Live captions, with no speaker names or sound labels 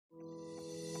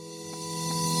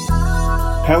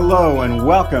Hello and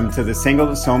welcome to the Single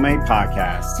to Soulmate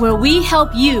podcast, where we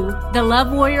help you, the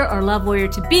love warrior or love warrior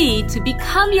to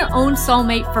become your own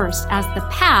soulmate first as the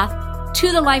path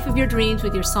to the life of your dreams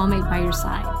with your soulmate by your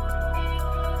side.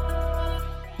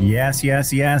 Yes.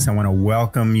 I want to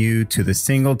welcome you to the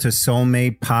Single to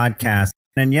Soulmate podcast.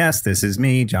 And yes, this is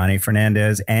me, Johnny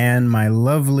Fernandez, and my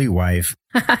lovely wife.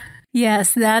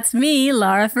 Yes, that's me,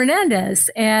 Laura Fernandez.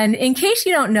 And in case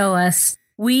you don't know us,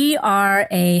 we are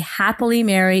a happily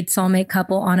married soulmate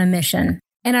couple on a mission.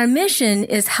 And our mission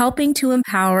is helping to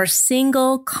empower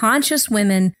single, conscious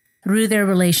women through their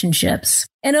relationships.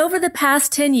 And over the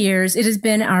past 10 years, it has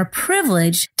been our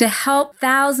privilege to help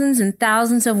thousands and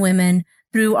thousands of women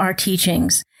through our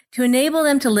teachings, to enable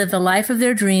them to live the life of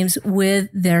their dreams with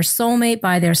their soulmate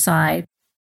by their side.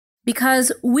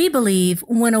 Because we believe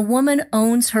when a woman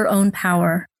owns her own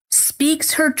power,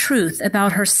 speaks her truth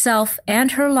about herself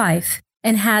and her life,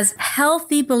 and has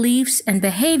healthy beliefs and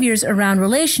behaviors around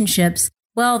relationships,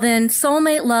 well, then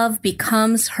soulmate love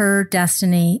becomes her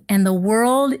destiny, and the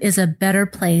world is a better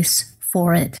place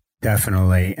for it.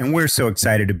 Definitely. And we're so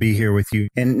excited to be here with you.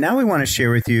 And now we want to share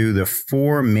with you the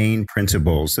four main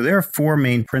principles. So there are four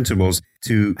main principles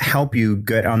to help you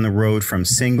get on the road from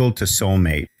single to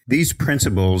soulmate. These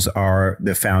principles are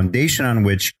the foundation on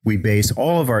which we base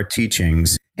all of our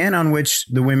teachings and on which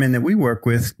the women that we work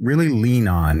with really lean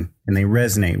on and they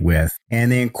resonate with.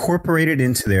 And they incorporate it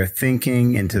into their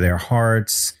thinking, into their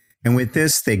hearts. And with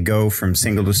this, they go from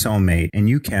single to soulmate, and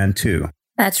you can too.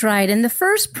 That's right. And the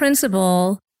first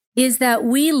principle is that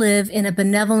we live in a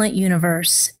benevolent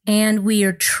universe, and we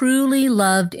are truly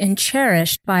loved and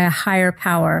cherished by a higher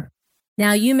power.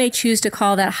 Now, you may choose to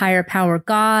call that higher power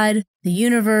God, the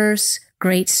universe,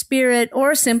 Great Spirit,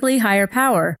 or simply higher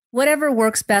power, whatever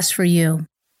works best for you.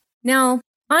 Now,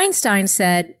 Einstein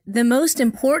said, the most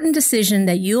important decision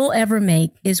that you'll ever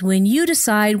make is when you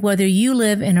decide whether you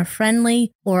live in a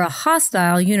friendly or a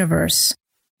hostile universe.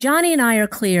 Johnny and I are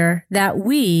clear that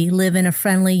we live in a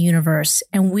friendly universe,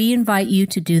 and we invite you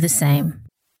to do the same.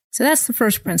 So that's the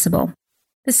first principle.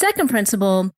 The second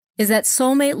principle is that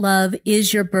soulmate love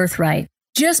is your birthright.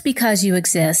 Just because you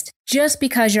exist, just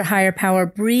because your higher power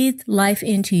breathed life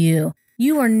into you,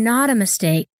 you are not a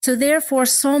mistake. So therefore,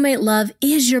 soulmate love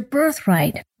is your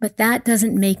birthright, but that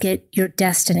doesn't make it your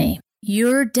destiny.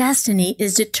 Your destiny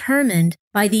is determined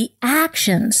by the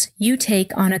actions you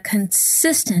take on a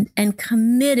consistent and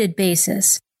committed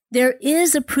basis. There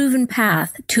is a proven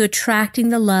path to attracting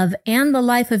the love and the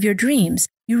life of your dreams.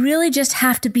 You really just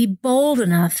have to be bold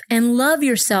enough and love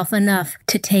yourself enough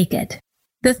to take it.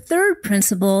 The third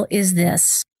principle is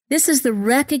this. This is the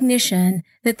recognition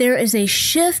that there is a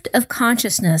shift of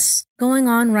consciousness going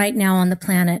on right now on the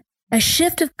planet. A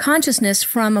shift of consciousness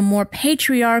from a more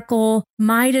patriarchal,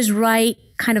 might is right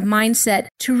kind of mindset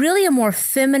to really a more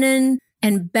feminine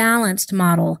and balanced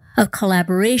model of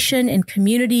collaboration and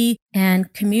community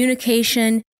and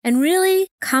communication, and really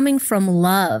coming from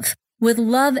love, with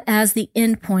love as the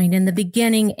end point and the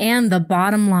beginning and the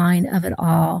bottom line of it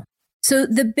all. So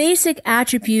the basic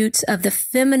attributes of the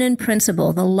feminine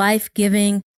principle, the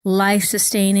life-giving,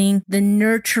 life-sustaining, the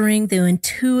nurturing, the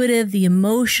intuitive, the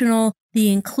emotional,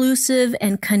 the inclusive,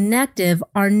 and connective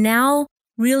are now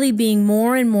really being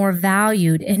more and more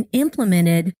valued and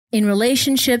implemented in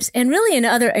relationships and really in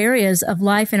other areas of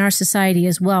life in our society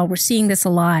as well. We're seeing this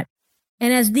a lot.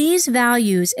 And as these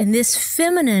values and this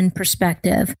feminine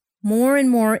perspective more and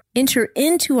more enter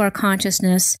into our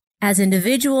consciousness as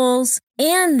individuals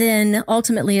and then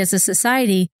ultimately as a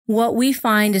society, what we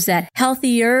find is that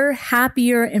healthier,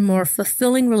 happier, and more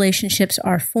fulfilling relationships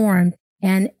are formed.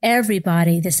 And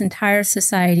everybody, this entire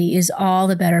society, is all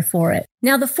the better for it.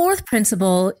 Now, the fourth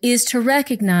principle is to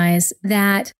recognize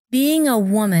that being a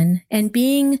woman and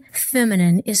being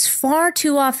feminine is far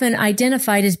too often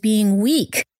identified as being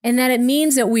weak, and that it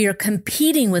means that we are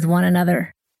competing with one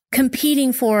another,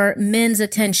 competing for men's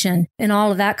attention and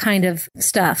all of that kind of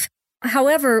stuff.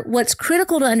 However, what's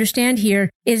critical to understand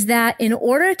here is that in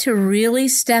order to really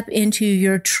step into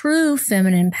your true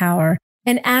feminine power,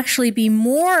 and actually be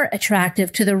more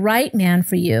attractive to the right man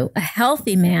for you, a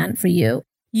healthy man for you,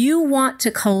 you want to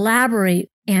collaborate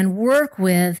and work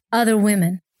with other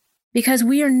women because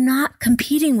we are not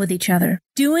competing with each other.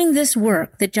 Doing this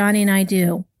work that Johnny and I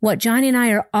do, what Johnny and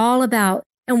I are all about,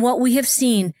 and what we have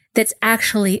seen that's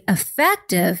actually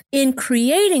effective in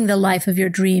creating the life of your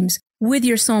dreams with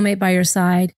your soulmate by your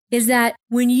side, is that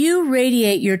when you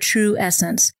radiate your true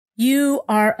essence, you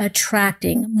are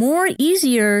attracting more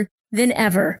easier than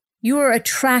ever. You are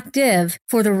attractive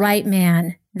for the right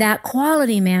man, that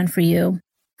quality man for you.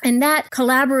 And that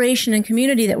collaboration and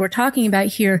community that we're talking about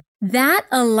here that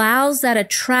allows that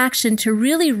attraction to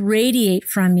really radiate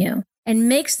from you and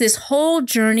makes this whole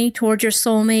journey toward your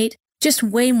soulmate just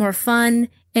way more fun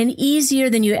and easier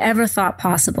than you ever thought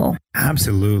possible.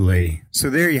 Absolutely. So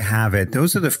there you have it.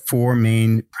 Those are the four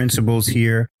main principles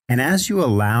here. And as you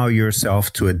allow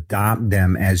yourself to adopt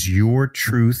them as your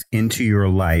truth into your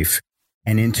life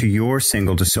and into your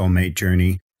single to soulmate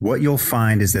journey, what you'll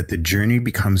find is that the journey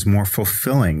becomes more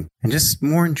fulfilling and just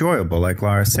more enjoyable, like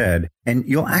Lara said. And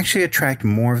you'll actually attract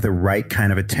more of the right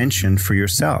kind of attention for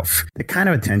yourself, the kind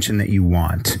of attention that you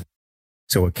want.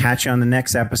 So we'll catch you on the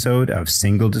next episode of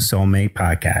Single to Soulmate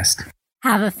Podcast.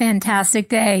 Have a fantastic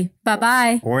day.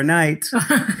 Bye-bye. Or night.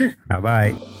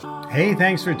 Bye-bye. Hey,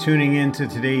 thanks for tuning in to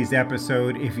today's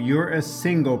episode. If you're a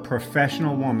single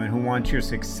professional woman who wants your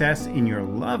success in your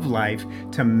love life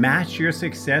to match your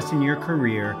success in your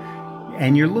career,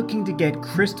 and you're looking to get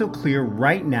crystal clear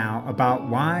right now about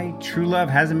why true love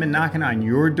hasn't been knocking on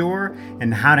your door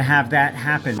and how to have that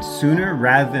happen sooner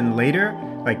rather than later,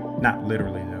 like not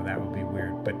literally though, that would be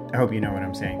weird, but I hope you know what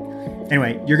I'm saying.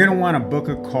 Anyway, you're going to want to book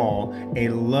a call, a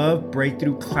Love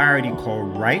Breakthrough Clarity call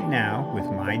right now with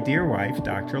my dear wife,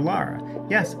 Dr. Lara.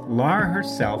 Yes, Lara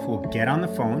herself will get on the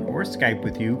phone or Skype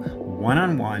with you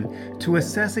one-on-one to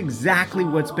assess exactly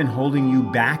what's been holding you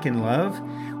back in love,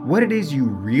 what it is you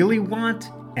really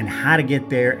want, and how to get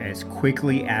there as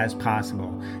quickly as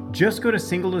possible. Just go to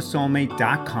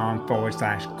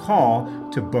singletosoulmate.com/call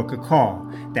to book a call.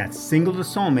 That's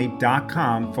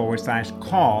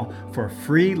singletosoulmate.com/call for a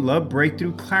free Love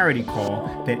Breakthrough Clarity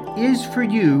call that is for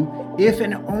you if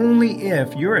and only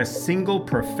if you're a single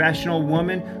professional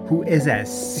woman who is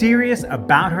as serious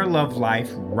about her love life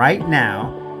right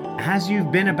now as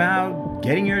you've been about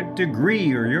getting your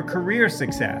degree or your career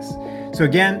success. So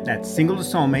again, that's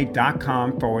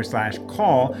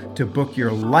singletosoulmate.com/call to book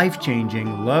your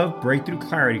life-changing Love Breakthrough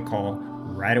Clarity call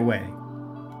right away.